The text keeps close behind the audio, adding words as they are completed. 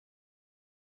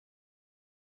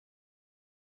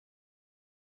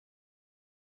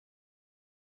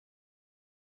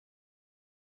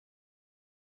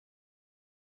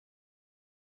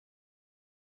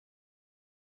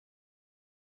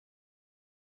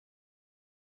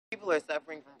people are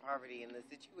suffering from poverty, and the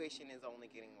situation is only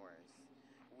getting worse.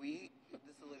 We, the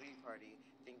Solidity Party,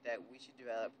 think that we should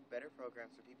develop better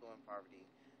programs for people in poverty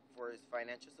for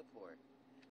financial support.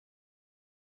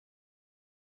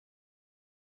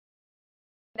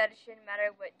 That it shouldn't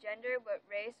matter what gender, what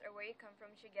race, or where you come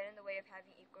from should get in the way of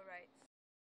having equal rights.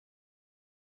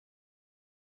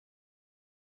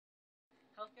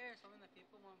 Healthcare is something that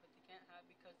people want but they can't have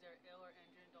because they're ill or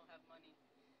injured and don't have money.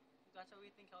 That's why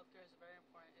we think healthcare is a very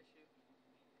important issue.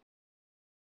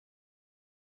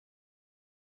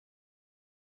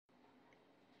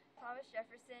 Thomas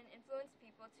Jefferson influenced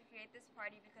people to create this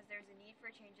party because there is a need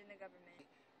for change in the government.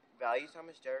 Value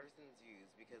Thomas Jefferson's views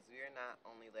because we are not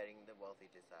only letting the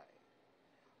wealthy decide.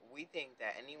 We think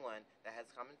that anyone that has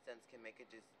common sense can make a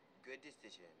good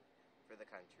decision for the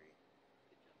country.